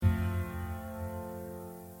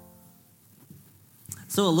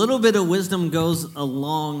So a little bit of wisdom goes a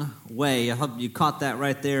long way. I hope you caught that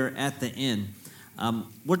right there at the end.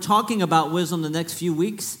 We're talking about wisdom the next few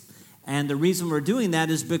weeks, and the reason we're doing that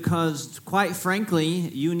is because, quite frankly,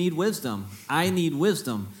 you need wisdom. I need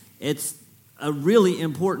wisdom. It's a really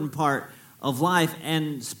important part of life,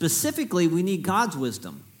 and specifically, we need God's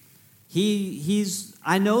wisdom.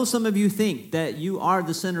 I know some of you think that you are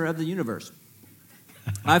the center of the universe.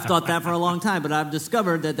 I've thought that for a long time, but I've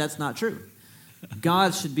discovered that that's not true.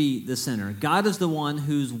 God should be the center. God is the one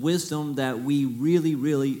whose wisdom that we really,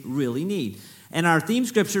 really, really need. And our theme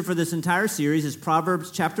scripture for this entire series is Proverbs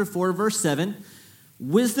chapter 4, verse 7.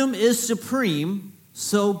 Wisdom is supreme,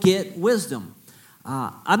 so get wisdom.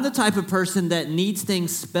 I'm the type of person that needs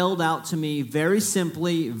things spelled out to me very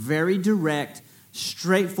simply, very direct,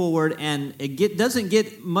 straightforward, and it doesn't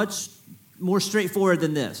get much more straightforward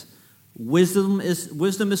than this. Wisdom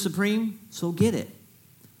is supreme, so get it.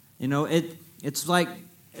 It's like,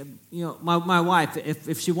 my wife,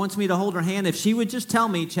 if she wants me to hold her hand, if she would just tell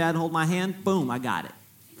me, Chad, hold my hand, boom, I got it.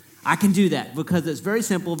 I can do that because it's very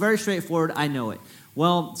simple, very straightforward, I know it.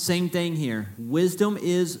 Well, same thing here. Wisdom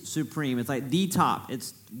is supreme. It's like the top.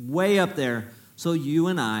 It's way up there, so you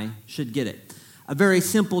and I should get it. A very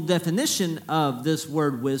simple definition of this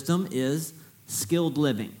word wisdom is skilled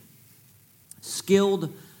living.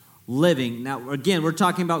 Skilled living. Now, again, we're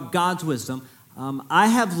talking about God's wisdom. I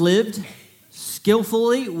have lived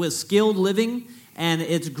skillfully with skilled living, and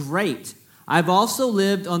it's great. I've also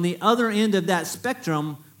lived on the other end of that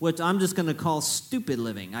spectrum, which I'm just going to call stupid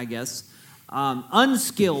living, I guess.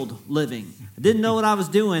 Unskilled living. I didn't know what I was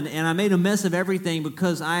doing, and I made a mess of everything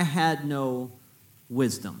because I had no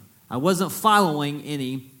wisdom. I wasn't following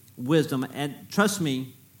any wisdom. And trust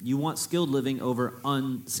me, you want skilled living over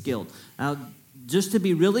unskilled. Now, just to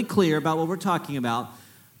be really clear about what we're talking about,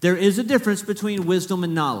 there is a difference between wisdom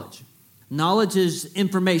and knowledge. Knowledge is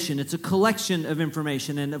information. It's a collection of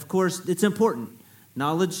information, and of course, it's important.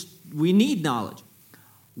 Knowledge, we need knowledge.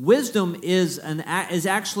 Wisdom is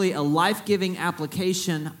actually a life-giving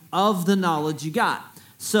application of the knowledge you got.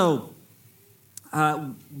 So,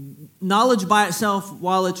 knowledge by itself,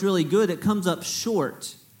 while it's really good, it comes up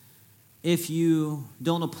short if you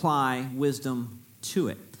don't apply wisdom to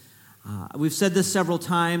it. We've said this several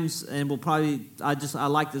times, and I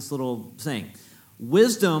like this little saying.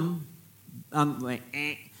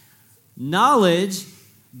 Knowledge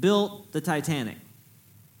built the Titanic,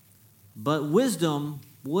 but wisdom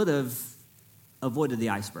would have avoided the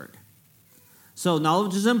iceberg. So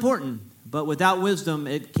knowledge is important, but without wisdom,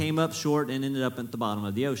 it came up short and ended up at the bottom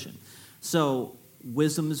of the ocean. So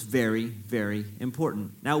wisdom is very, very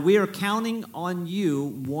important. Now, we are counting on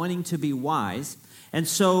you wanting to be wise, and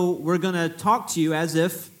so we're going to talk to you as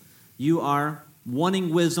if you are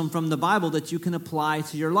wanting wisdom from the Bible that you can apply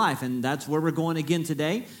to your life, and that's where we're going again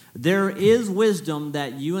today. There is wisdom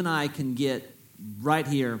that you and I can get right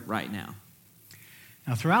here, right now.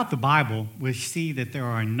 Now, throughout the Bible, we see that there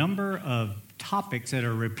are a number of topics that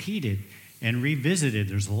are repeated and revisited.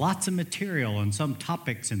 There's lots of material on some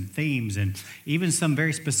topics and themes, and even some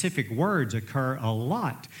very specific words occur a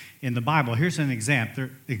lot in the Bible. Here's an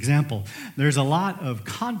example. There's a lot of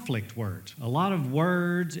conflict words, a lot of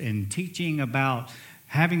words and teaching about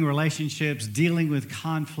having relationships, dealing with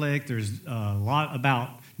conflict. There's a lot about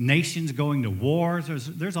nations going to wars.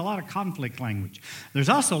 There's a lot of conflict language. There's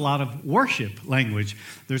also a lot of worship language.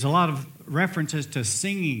 There's a lot of references to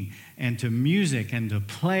singing and to music and to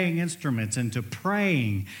playing instruments and to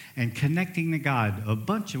praying and connecting to God. A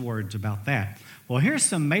bunch of words about that. Well, here's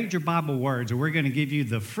some major Bible words, and we're going to give you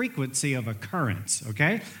the frequency of occurrence,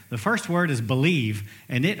 okay? The first word is believe,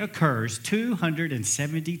 and it occurs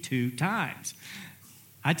 272 times.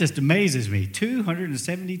 That just amazes me.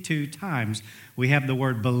 272 times we have the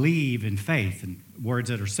word believe and faith and words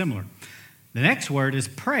that are similar. The next word is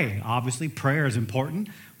pray. Obviously, prayer is important.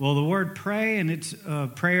 Well, the word pray and its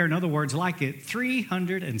prayer and other words like it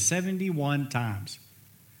 371 times.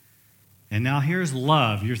 And now here's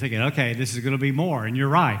love. You're thinking, okay, this is going to be more. And you're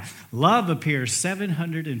right. Love appears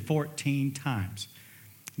 714 times.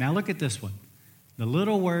 Now look at this one. The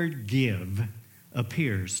little word give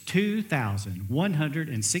appears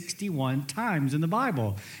 2,161 times in the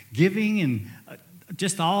Bible. Giving and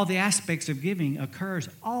just all the aspects of giving occurs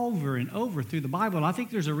over and over through the Bible. And I think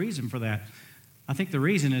there's a reason for that. I think the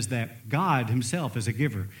reason is that God himself is a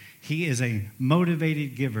giver. He is a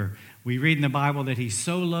motivated giver. We read in the Bible that he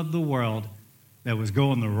so loved the world that was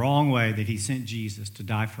going the wrong way that he sent Jesus to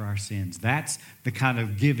die for our sins. That's the kind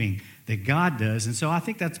of giving that God does. And so I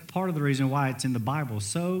think that's part of the reason why it's in the Bible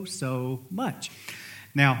so much.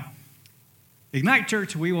 Now, Ignite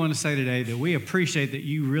Church, we want to say today that we appreciate that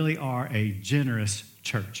you really are a generous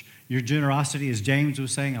church. Your generosity, as James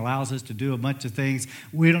was saying, allows us to do a bunch of things.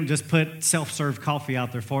 We don't just put self-serve coffee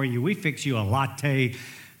out there for you. We fix you a latte,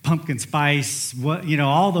 pumpkin spice,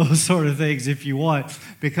 all those sort of things if you want,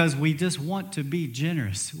 because we just want to be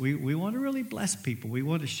generous. We want to really bless people. We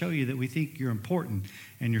want to show you that we think you're important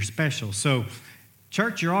and you're special. So,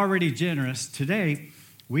 church, you're already generous. Today,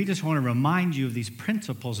 we just want to remind you of these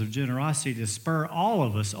principles of generosity to spur all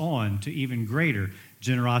of us on to even greater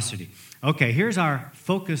generosity. Okay, here's our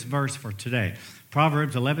focus verse for today.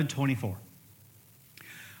 Proverbs 11:24.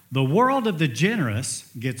 The world of the generous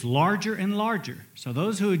gets larger and larger. So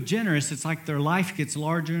those who are generous, it's like their life gets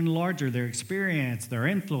larger and larger, their experience, their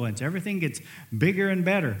influence, everything gets bigger and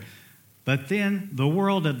better. But then the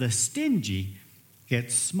world of the stingy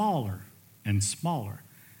gets smaller and smaller.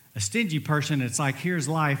 A stingy person, it's like here's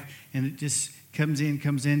life, and it just comes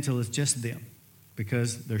in till it's just them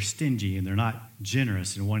because they're stingy and they're not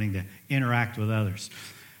generous and wanting to interact with others.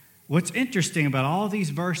 What's interesting about all these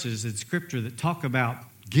verses in Scripture that talk about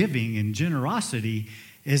giving and generosity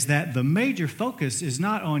is that the major focus is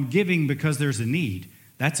not on giving because there's a need.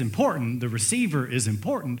 That's important. The receiver is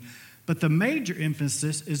important. But the major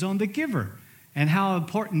emphasis is on the giver and how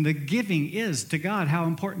important the giving is to God, how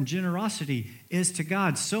important generosity is to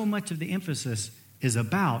God. So much of the emphasis is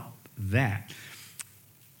about that.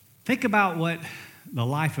 Think about what the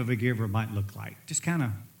life of a giver might look like. Just kind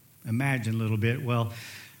of imagine a little bit. Well,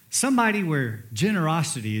 somebody where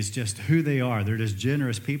generosity is just who they are. They're just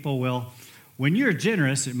generous people. Well, when you're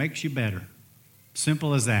generous, it makes you better.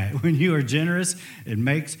 Simple as that. When you are generous, it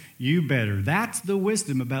makes you better. That's the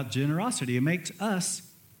wisdom about generosity. It makes us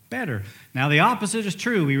better. Now, the opposite is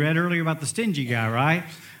true. We read earlier about the stingy guy, right?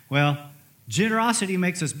 Well, generosity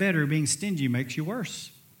makes us better. Being stingy makes you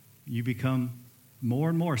worse. You become more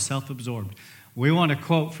and more self-absorbed. We want to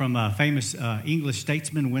quote from a famous English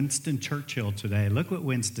statesman, Winston Churchill, today. Look what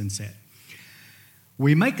Winston said.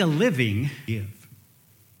 We make a living, give.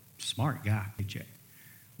 Smart guy, Jay.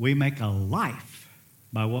 We make a life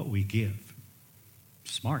by what we give.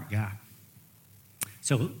 Smart guy.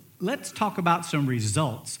 So let's talk about some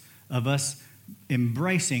results of us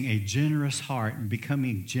embracing a generous heart and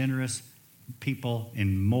becoming generous people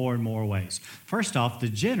in more and more ways. First off, the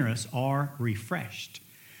generous are refreshed.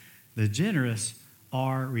 The generous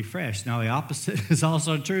are refreshed. Now, the opposite is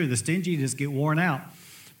also true. The stingy just get worn out.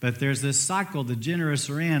 But there's this cycle the generous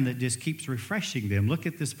are in that just keeps refreshing them. Look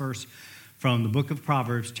at this verse from the book of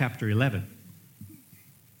Proverbs, chapter 11.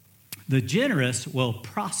 The generous will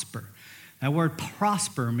prosper. That word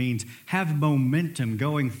prosper means have momentum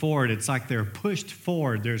going forward. It's like they're pushed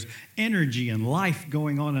forward. There's energy and life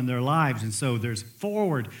going on in their lives. And so there's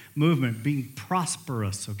forward movement, being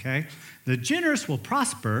prosperous, okay? The generous will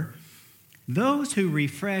prosper. Those who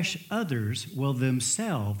refresh others will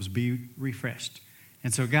themselves be refreshed.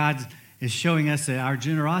 And so God is showing us that our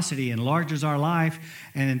generosity enlarges our life.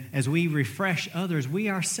 And as we refresh others, we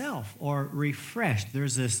ourselves are refreshed.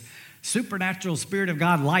 There's this supernatural Spirit of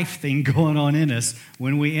God life thing going on in us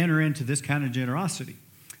when we enter into this kind of generosity.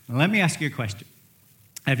 Now, let me ask you a question.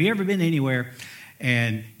 Have you ever been anywhere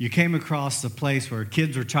and you came across a place where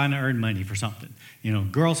kids were trying to earn money for something? You know,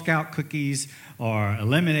 Girl Scout cookies or a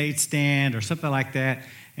lemonade stand or something like that.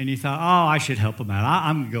 And you thought, oh, I should help them out.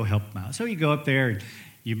 I'm going to go help them out. So you go up there and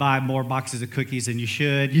you buy more boxes of cookies than you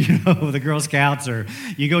should, the Girl Scouts, or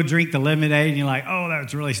you go drink the lemonade and you're like, oh,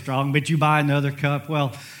 that's really strong, but you buy another cup.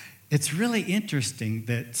 Well, it's really interesting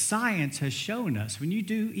that science has shown us when you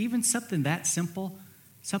do even something that simple,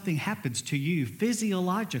 something happens to you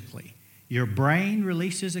physiologically. Your brain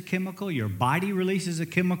releases a chemical, your body releases a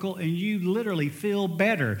chemical, and you literally feel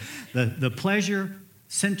better. The pleasure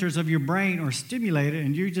centers of your brain are stimulated,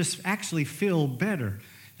 and you just actually feel better.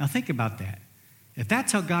 Now think about that. If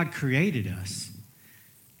that's how God created us,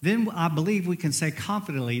 then I believe we can say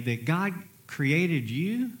confidently that God created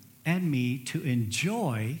you and me to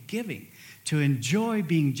enjoy giving, to enjoy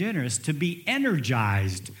being generous, to be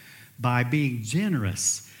energized by being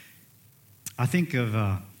generous. I think of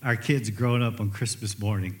our kids growing up on Christmas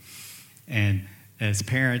morning, and as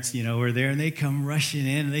parents, we're there and they come rushing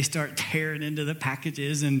in and they start tearing into the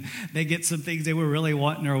packages and they get some things they were really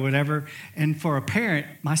wanting or whatever. And for a parent,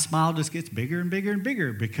 my smile just gets bigger and bigger and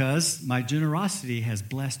bigger because my generosity has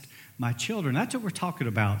blessed my children. That's what we're talking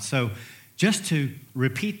about. So just to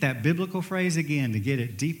repeat that biblical phrase again, to get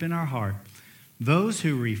it deep in our heart, those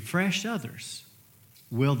who refresh others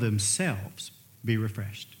will themselves be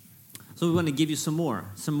refreshed. So we want to give you some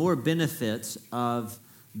more benefits of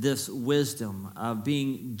this wisdom of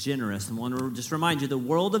being generous. And I want to just remind you, the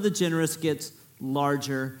world of the generous gets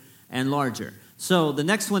larger and larger. So the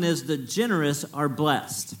next one is the generous are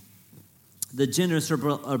blessed. The generous are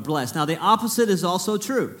blessed. Now the opposite is also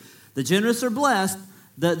true. The generous are blessed.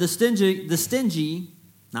 The stingy,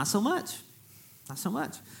 not so much. Not so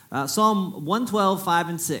much. Psalm 112, 5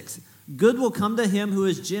 and 6. Good will come to him who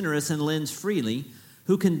is generous and lends freely,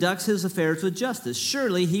 who conducts his affairs with justice.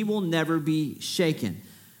 Surely he will never be shaken.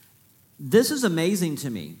 This is amazing to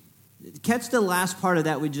me. Catch the last part of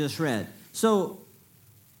that we just read. So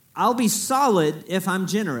I'll be solid if I'm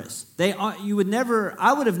generous. I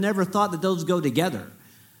would have never thought that those go together.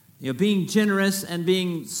 Being generous and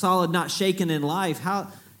being solid, not shaken in life.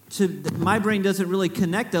 My brain doesn't really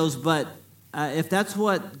connect those, but if that's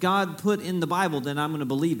what God put in the Bible, then I'm going to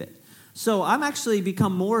believe it. So I'm actually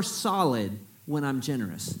become more solid when I'm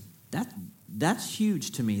generous. That's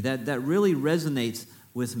huge to me. That really resonates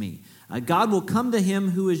with me. God will come to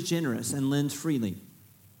him who is generous and lends freely.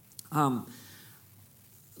 I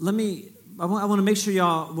want to make sure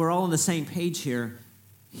we're all on the same page here.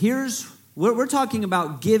 We're talking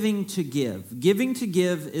about giving to give. Giving to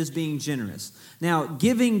give is being generous. Now,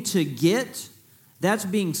 giving to get, that's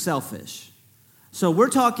being selfish. So we're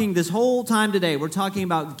talking this whole time today, we're talking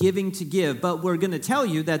about giving to give, but we're going to tell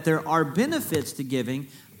you that there are benefits to giving,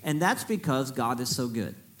 and that's because God is so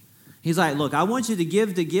good. He's like, look, I want you to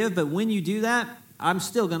give, but when you do that, I'm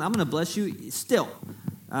going to bless you still.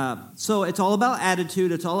 So it's all about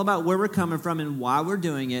attitude. It's all about where we're coming from and why we're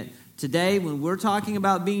doing it. Today, when we're talking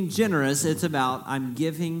about being generous, it's about I'm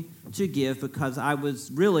giving to give because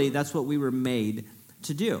that's what we were made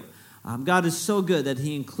to do. God is so good that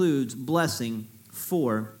he includes blessing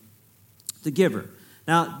for the giver.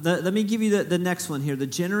 Now, let me give you the next one here. The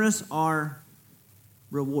generous are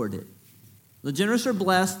rewarded. The generous are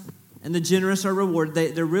blessed, and the generous are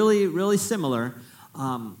rewarded. They're really, really similar.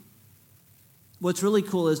 What's really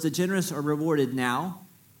cool is the generous are rewarded now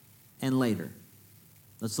and later.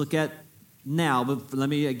 Let's look at now, but let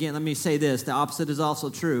me say this. The opposite is also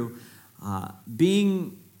true.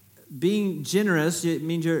 Being generous, it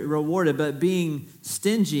means you're rewarded, but being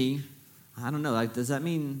stingy, I don't know, does that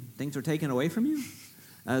mean things are taken away from you?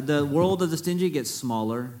 The world of the stingy gets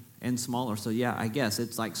smaller and smaller, so yeah, I guess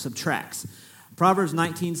it's like subtracts. Proverbs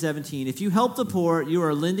 19:17, if you help the poor, you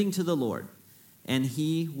are lending to the Lord, and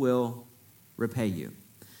he will repay you.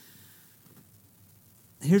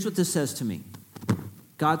 Here's what this says to me.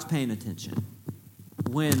 God's paying attention.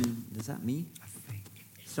 Is that me? I think.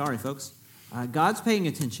 Sorry, folks. God's paying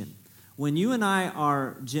attention. When you and I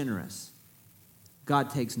are generous,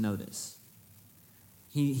 God takes notice.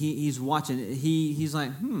 He's watching. He's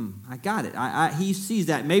like, I got it. He sees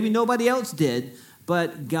that. Maybe nobody else did,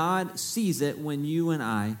 but God sees it when you and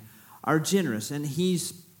I are generous. And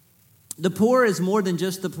the poor is more than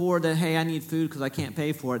just the poor that, hey, I need food because I can't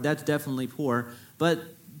pay for it. That's definitely poor. But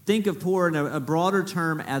think of poor in a broader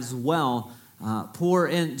term as well. Poor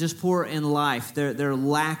in life. They're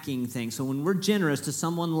lacking things. So when we're generous to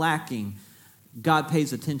someone lacking, God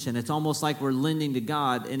pays attention. It's almost like we're lending to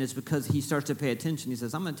God, and it's because he starts to pay attention. He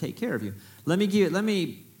says, I'm going to take care of you. Let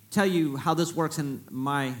me tell you how this works in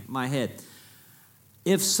my head.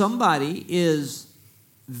 If somebody is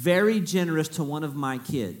very generous to one of my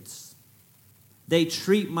kids, they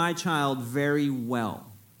treat my child very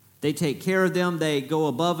well. They take care of them. They go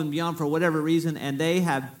above and beyond for whatever reason, and they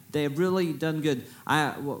have really done good.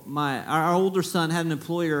 Our older son had an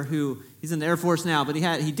employer who, he's in the Air Force now, but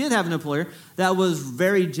he did have an employer that was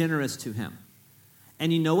very generous to him.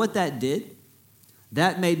 And you know what that did?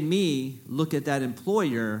 That made me look at that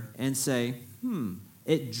employer and say,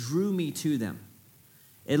 it drew me to them.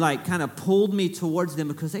 It kind of pulled me towards them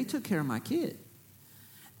because they took care of my kid.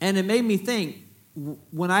 And it made me think,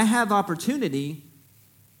 when I have opportunity,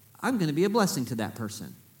 I'm going to be a blessing to that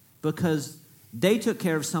person because they took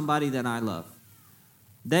care of somebody that I love.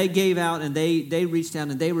 They gave out and they reached out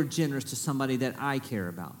and they were generous to somebody that I care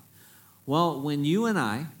about. Well, when you and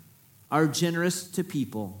I are generous to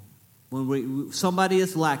people, when somebody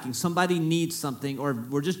is lacking, somebody needs something, or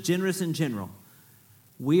we're just generous in general,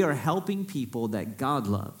 we are helping people that God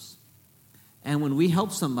loves. And when we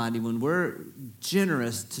help somebody, when we're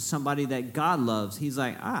generous to somebody that God loves, he's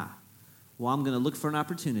like, well, I'm going to look for an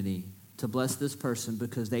opportunity to bless this person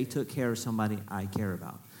because they took care of somebody I care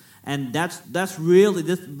about. And this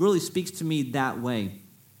really speaks to me that way.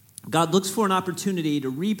 God looks for an opportunity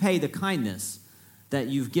to repay the kindness that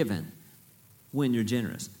you've given when you're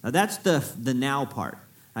generous. Now that's the now part.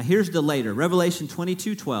 Now here's the later. Revelation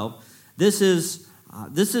 22:12. This is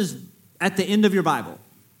at the end of your Bible.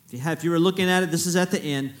 If you were looking at it, this is at the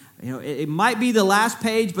end. It might be the last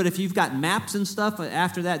page, but if you've got maps and stuff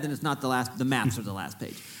after that, then it's not the last. The maps are the last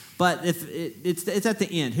page. But if it's at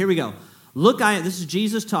the end. Here we go. Look, this is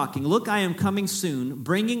Jesus talking. Look, I am coming soon,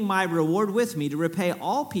 bringing my reward with me to repay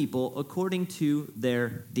all people according to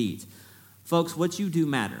their deeds. Folks, what you do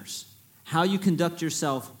matters. How you conduct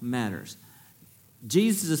yourself matters.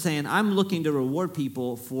 Jesus is saying, I'm looking to reward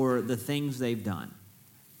people for the things they've done.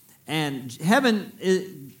 And heaven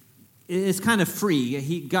is kind of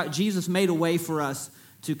free. Jesus made a way for us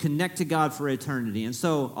to connect to God for eternity. And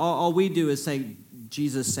so all we do is say,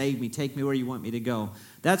 Jesus, save me, take me where you want me to go.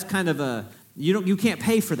 That's kind of you can't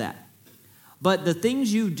pay for that. But the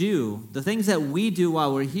things you do, the things that we do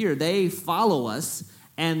while we're here, they follow us,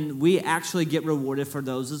 and we actually get rewarded for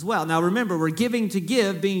those as well. Now remember, we're giving to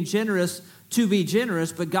give, being generous to be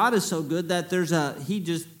generous, but God is so good that He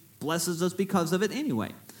just blesses us because of it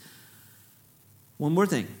anyway. One more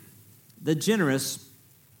thing. The generous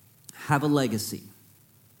have a legacy.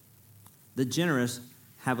 The generous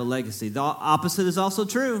have a legacy. The opposite is also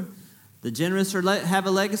true. The generous have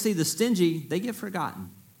a legacy. The stingy, they get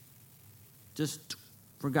forgotten. Just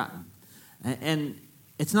forgotten. And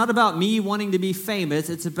it's not about me wanting to be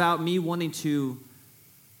famous. It's about me wanting to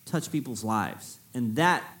touch people's lives. And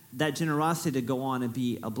that generosity to go on and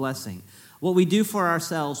be a blessing. What we do for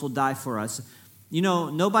ourselves will die for us. You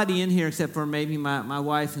know, nobody in here except for maybe my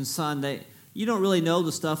wife and son, you don't really know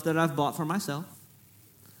the stuff that I've bought for myself,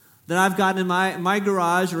 that I've got in my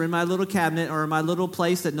garage or in my little cabinet or in my little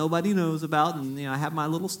place that nobody knows about, and I have my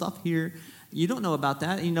little stuff here. You don't know about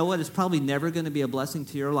that. And you know what? It's probably never going to be a blessing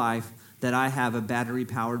to your life that I have a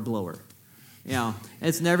battery-powered blower.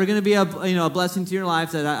 It's never going to be a blessing to your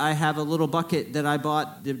life that I have a little bucket that I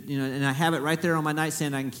bought, and I have it right there on my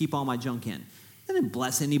nightstand. I can keep all my junk in. It didn't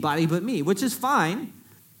bless anybody but me, which is fine.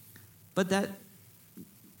 But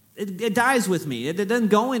it dies with me. It doesn't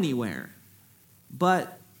go anywhere.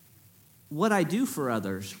 But what I do for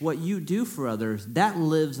others, what you do for others, that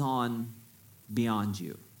lives on beyond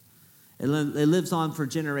you. It lives on for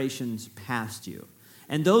generations past you.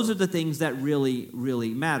 And those are the things that really, really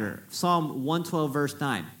matter. Psalm 112, verse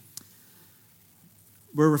 9.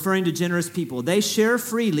 We're referring to generous people. They share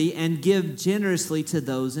freely and give generously to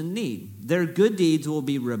those in need. Their good deeds will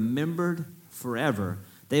be remembered forever.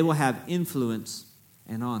 They will have influence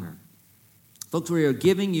and honor. Folks, we are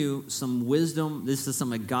giving you some wisdom. This is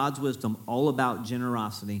some of God's wisdom all about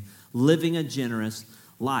generosity, living a generous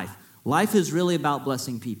life. Life is really about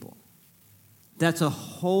blessing people. That's a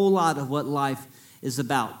whole lot of what life is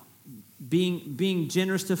about. Being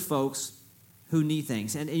generous to folks who need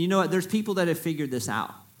things. And you know what? There's people that have figured this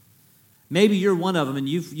out. Maybe you're one of them, and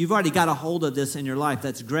you've already got a hold of this in your life.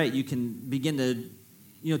 That's great. You can begin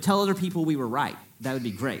to tell other people we were right. That would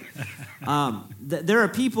be great. There are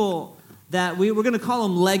people that we're going to call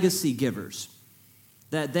them legacy givers.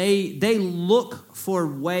 That they look for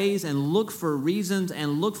ways and look for reasons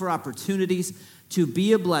and look for opportunities to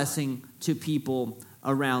be a blessing to people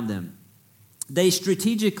around them. They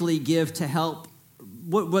strategically give to help.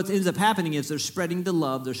 What ends up happening is they're spreading the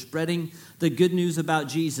love, they're spreading the good news about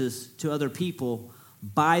Jesus to other people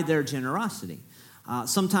by their generosity.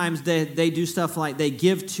 Sometimes they do stuff like they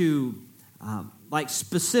give to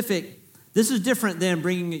specific. This is different than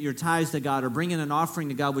bringing your tithes to God or bringing an offering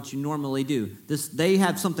to God, which you normally do. They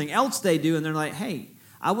have something else they do, and they're like, hey,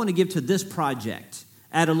 I want to give to this project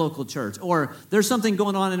at a local church. Or there's something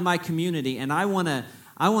going on in my community, and I want to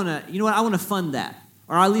fund that.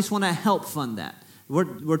 Or I at least want to help fund that.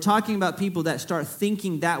 We're talking about people that start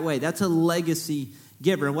thinking that way. That's a legacy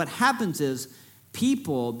giver. And what happens is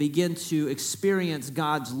people begin to experience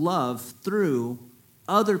God's love through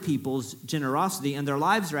other people's generosity, and their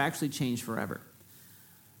lives are actually changed forever.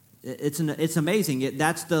 It's amazing.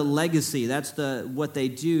 That's the legacy. That's what they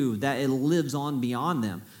do. That it lives on beyond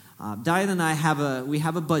them. Diane and I have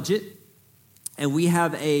a budget, and we've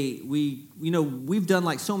done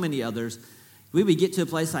like so many others. We would get to a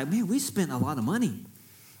place like, man, we spent a lot of money.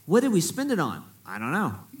 What did we spend it on? I don't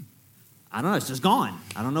know. It's just gone.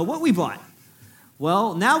 I don't know what we bought.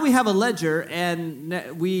 Well, now we have a ledger, and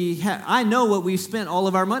I know what we've spent all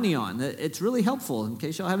of our money on. It's really helpful in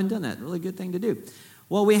case y'all haven't done that. Really good thing to do.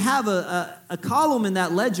 Well, we have a column in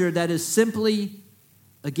that ledger that is simply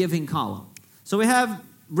a giving column. So we have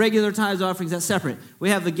regular tithes offerings, that's separate.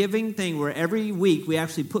 We have a giving thing where every week we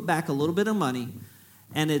actually put back a little bit of money,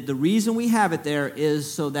 and the reason we have it there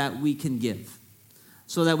is so that we can give.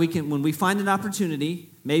 So that we can, when we find an opportunity,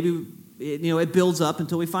 maybe it builds up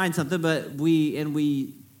until we find something, but we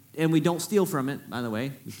don't steal from it, by the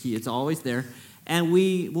way. It's always there. And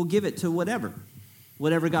we will give it to whatever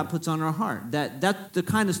God puts on our heart. That's the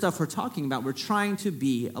kind of stuff we're talking about. We're trying to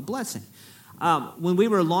be a blessing. When we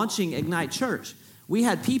were launching Ignite Church, we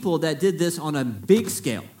had people that did this on a big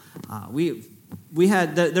scale.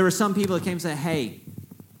 there were some people that came and said, hey,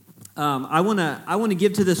 I want to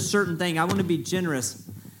give to this certain thing. I want to be generous.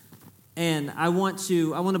 And I want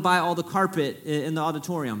to buy all the carpet in the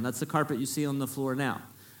auditorium. That's the carpet you see on the floor now.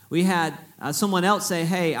 We had someone else say,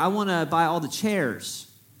 hey, I want to buy all the chairs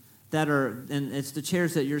and it's the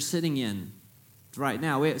chairs that you're sitting in right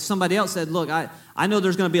now. Somebody else said, look, I know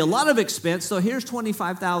there's going to be a lot of expense, so here's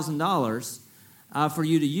 $25,000 for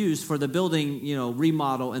you to use for the building,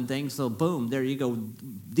 remodel and things. So boom, there you go.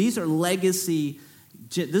 These are legacy.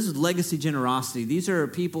 This is legacy generosity. These are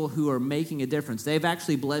people who are making a difference. They've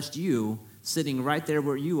actually blessed you sitting right there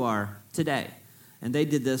where you are today. And they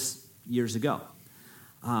did this years ago.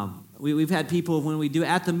 We've had people when we do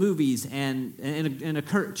at the movies and in a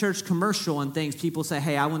church commercial and things, people say,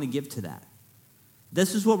 hey, I want to give to that.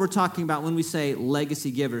 This is what we're talking about when we say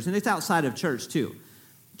legacy givers. And it's outside of church too.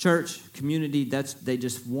 Church, community, they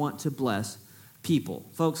just want to bless people.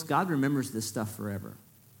 Folks, God remembers this stuff forever.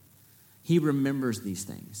 He remembers these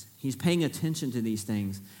things. He's paying attention to these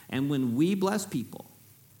things. And when we bless people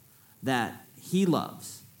that he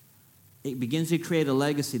loves, it begins to create a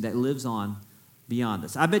legacy that lives on beyond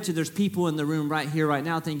us. I bet you there's people in the room right here, right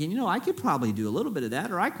now thinking, I could probably do a little bit of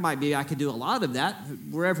that, or I could do a lot of that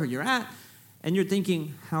wherever you're at. And you're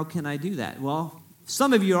thinking, how can I do that? Well,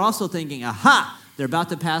 some of you are also thinking, aha, they're about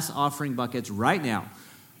to pass offering buckets right now.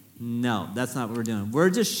 No, that's not what we're doing.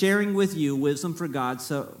 We're just sharing with you wisdom from God,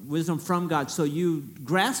 so you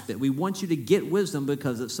grasp it. We want you to get wisdom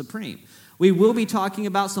because it's supreme. We will be talking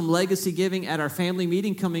about some legacy giving at our family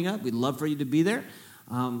meeting coming up. We'd love for you to be there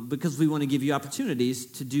because we want to give you opportunities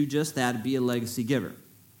to do just that, be a legacy giver.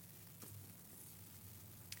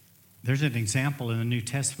 There's an example in the New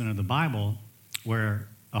Testament of the Bible where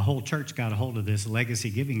a whole church got a hold of this legacy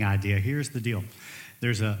giving idea. Here's the deal.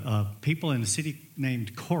 There's a people in a city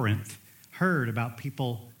named Corinth heard about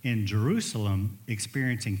people in Jerusalem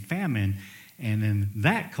experiencing famine. And in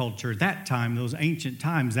that culture, that time, those ancient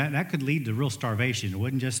times, that could lead to real starvation. It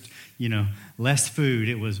wasn't just, less food.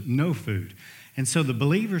 It was no food. And so the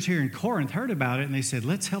believers here in Corinth heard about it, and they said,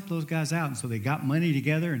 let's help those guys out. And so they got money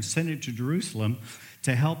together and sent it to Jerusalem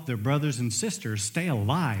to help their brothers and sisters stay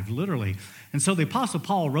alive, literally. And so the Apostle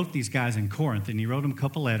Paul wrote these guys in Corinth, and he wrote them a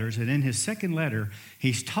couple letters. And in his second letter,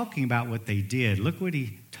 he's talking about what they did. Look what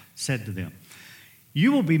he said to them.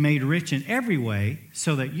 You will be made rich in every way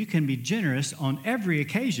so that you can be generous on every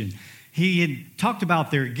occasion. He had talked about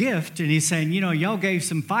their gift, and he's saying, y'all gave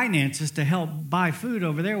some finances to help buy food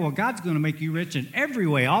over there. Well, God's going to make you rich in every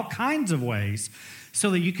way, all kinds of ways, so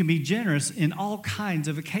that you can be generous in all kinds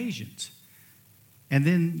of occasions. And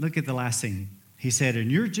then look at the last thing. He said, and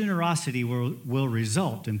your generosity will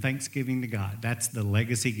result in thanksgiving to God. That's the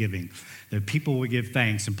legacy giving. The people will give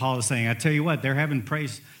thanks. And Paul is saying, I tell you what, they're having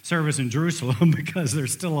praise service in Jerusalem because they're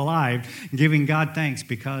still alive, giving God thanks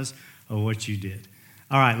because of what you did.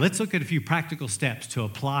 All right, let's look at a few practical steps to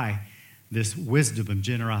apply this wisdom of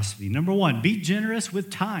generosity. Number one, be generous with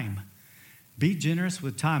time. Be generous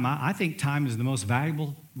with time. I think time is the most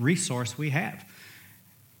valuable resource we have.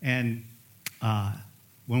 And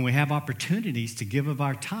when we have opportunities to give of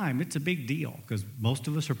our time, it's a big deal because most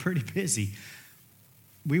of us are pretty busy.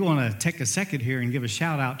 We want to take a second here and give a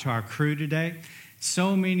shout out to our crew today.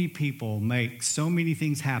 So many people make so many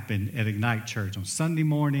things happen at Ignite Church on Sunday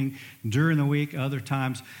morning, during the week, other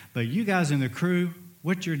times. But you guys in the crew,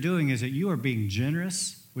 what you're doing is that you are being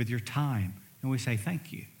generous with your time. And we say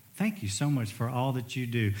thank you. Thank you so much for all that you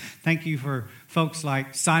do. Thank you for folks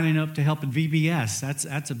like signing up to help at VBS.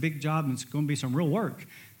 That's a big job, and it's going to be some real work.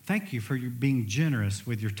 Thank you for your being generous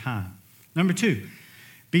with your time. Number two,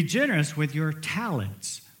 be generous with your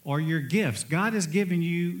talents or your gifts. God has given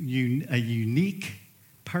you a unique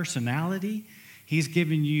personality. He's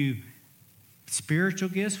given you spiritual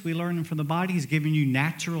gifts. We learn them from the body. He's given you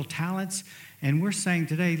natural talents. And we're saying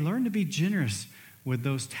today, learn to be generous with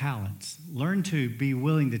those talents. Learn to be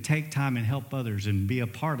willing to take time and help others and be a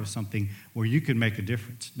part of something where you can make a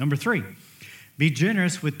difference. Number three, be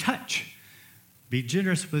generous with touch. Be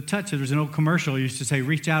generous with touch. There's an old commercial used to say,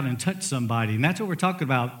 reach out and touch somebody. And that's what we're talking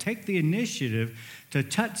about. Take the initiative to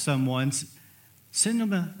touch someone. Send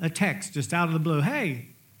them a text just out of the blue. Hey,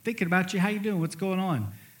 thinking about you. How you doing? What's going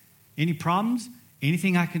on? Any problems?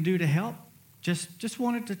 Anything I can do to help? Just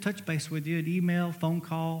wanted to touch base with you. An email, phone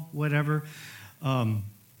call, whatever. My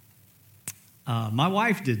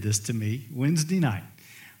wife did this to me Wednesday night.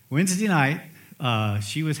 Wednesday night,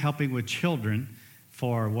 she was helping with children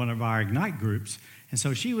for one of our Ignite groups, And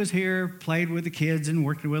so she was here, played with the kids and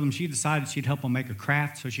working with them. She decided she'd help them make a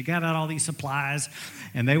craft. So she got out all these supplies,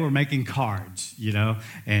 and they were making cards,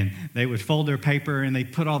 and they would fold their paper, and they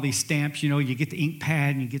put all these stamps. You get the ink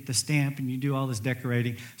pad, and you get the stamp, and you do all this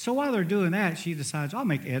decorating. So while they're doing that, she decides, I'll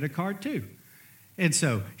make Ed a card too. And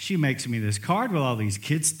so she makes me this card with all these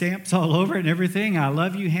kid stamps all over it and everything. I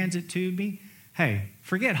love you, hands it to me. Hey,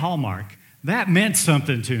 forget Hallmark. That meant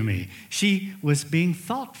something to me. She was being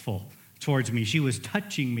thoughtful towards me. She was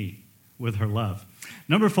touching me with her love.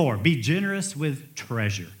 Number 4, be generous with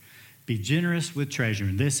treasure. Be generous with treasure.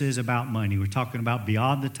 And this is about money. We're talking about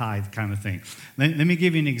beyond the tithe kind of thing. Let me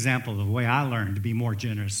give you an example of the way I learned to be more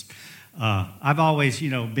generous. I've always,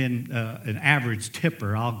 been an average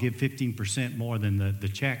tipper. I'll give 15% more than the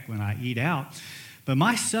check when I eat out. But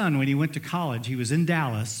my son, when he went to college, he was in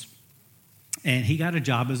Dallas, and he got a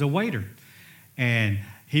job as a waiter. And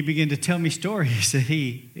he began to tell me stories that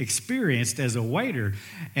he experienced as a waiter.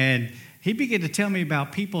 And he began to tell me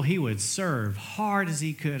about people he would serve hard as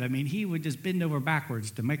he could. I mean, he would just bend over backwards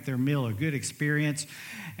to make their meal a good experience.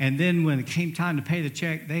 And then when it came time to pay the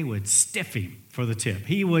check, they would stiff him for the tip.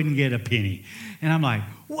 He wouldn't get a penny. And I'm like,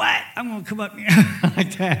 what? I'm going to come up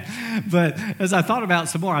like that. But as I thought about it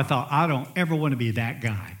some more, I thought, I don't ever want to be that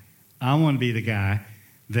guy. I want to be the guy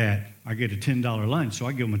that I get a $10 lunch, so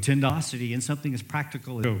I give them a $10 and something as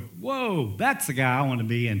practical as, whoa, that's the guy I want to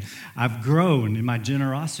be. And I've grown in my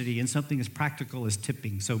generosity in something as practical as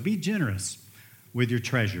tipping. So be generous with your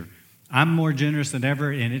treasure. I'm more generous than ever,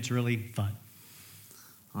 and it's really fun.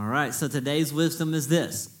 All right, so today's wisdom is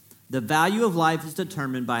this. The value of life is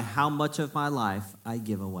determined by how much of my life I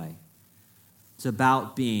give away. It's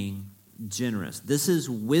about being generous. This is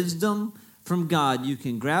wisdom from God you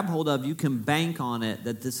can grab hold of, you can bank on it,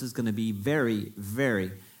 that this is going to be very,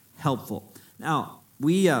 very helpful. Now,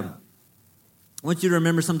 I want you to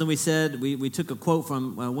remember something we said. We took a quote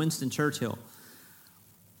from Winston Churchill.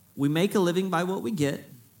 We make a living by what we get.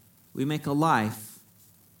 We make a life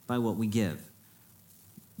by what we give.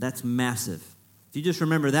 That's massive. If you just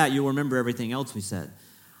remember that, you'll remember everything else we said.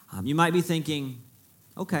 You might be thinking,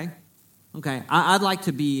 okay, I'd like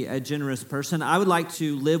to be a generous person. I would like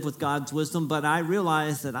to live with God's wisdom, but I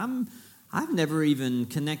realize that I've never even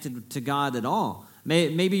connected to God at all.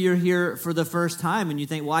 Maybe you're here for the first time and you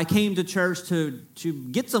think, well, I came to church to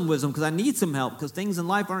get some wisdom because I need some help because things in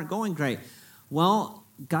life aren't going great. Well,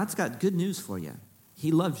 God's got good news for you.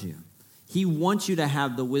 He loves you. He wants you to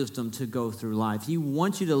have the wisdom to go through life. He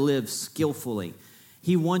wants you to live skillfully.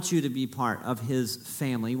 He wants you to be part of His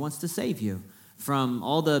family. He wants to save you from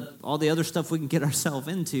all the other stuff we can get ourselves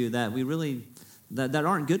into that we really that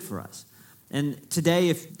aren't good for us. And today,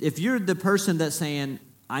 if you're the person that's saying,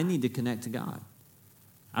 I need to connect to God,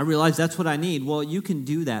 I realize that's what I need. Well, you can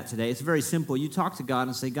do that today. It's very simple. You talk to God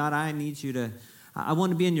and say, God, I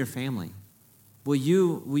want to be in your family. Will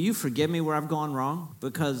you forgive me where I've gone wrong?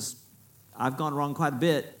 Because I've gone wrong quite a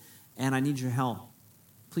bit, and I need your help.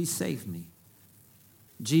 Please save me.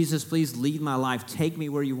 Jesus, please lead my life. Take me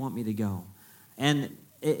where you want me to go. And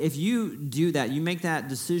if you do that, you make that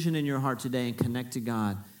decision in your heart today and connect to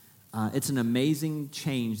God, it's an amazing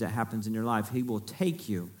change that happens in your life. He will take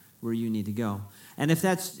you where you need to go. And if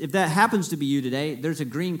that happens to be you today, there's a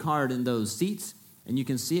green card in those seats, and you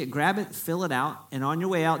can see it. Grab it, fill it out, and on your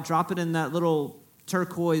way out, drop it in that little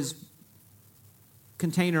turquoise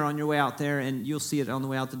container on your way out there, and you'll see it on the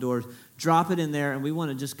way out the doors. Drop it in there, and we want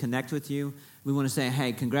to just connect with you. We want to say,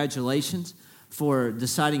 hey, congratulations for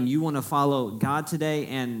deciding you want to follow God today,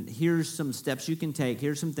 and here's some steps you can take.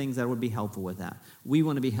 Here's some things that would be helpful with that. We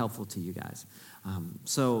want to be helpful to you guys.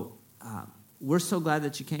 We're so glad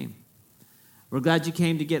that you came. We're glad you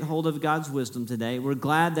came to get hold of God's wisdom today. We're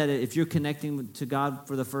glad that if you're connecting to God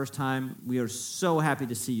for the first time, we are so happy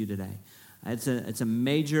to see you today. It's a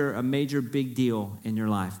major big deal in your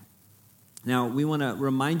life. Now, we want to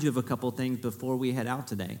remind you of a couple things before we head out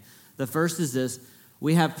today. The first is this.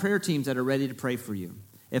 We have prayer teams that are ready to pray for you.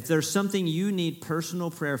 If there's something you need personal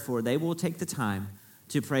prayer for, they will take the time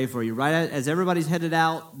to pray for you. Right as everybody's headed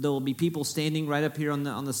out, there will be people standing right up here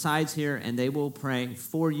on the sides here, and they will pray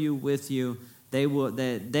for you, with you. They've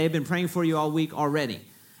been praying for you all week already,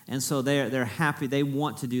 and so they're happy. They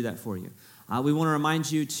want to do that for you. We want to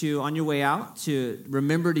remind you to, on your way out, to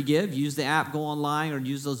remember to give. Use the app, go online, or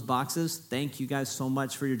use those boxes. Thank you guys so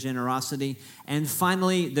much for your generosity. And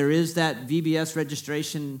finally, there is that VBS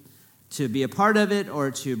registration to be a part of it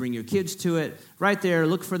or to bring your kids to it. Right there,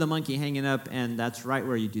 look for the monkey hanging up, and that's right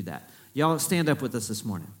where you do that. Y'all stand up with us this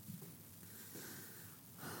morning.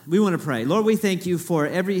 We want to pray. Lord, we thank you for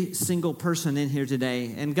every single person in here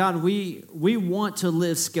today. And God, we want to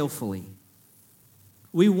live skillfully.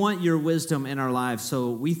 We want your wisdom in our lives.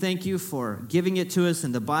 So we thank you for giving it to us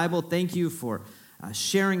in the Bible. Thank you for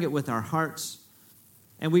sharing it with our hearts.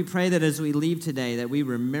 And we pray that as we leave today, that we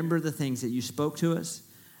remember the things that you spoke to us,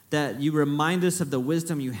 that you remind us of the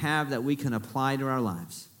wisdom you have that we can apply to our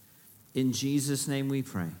lives. In Jesus' name we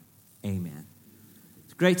pray. Amen.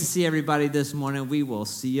 It's great to see everybody this morning. We will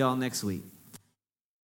see y'all next week.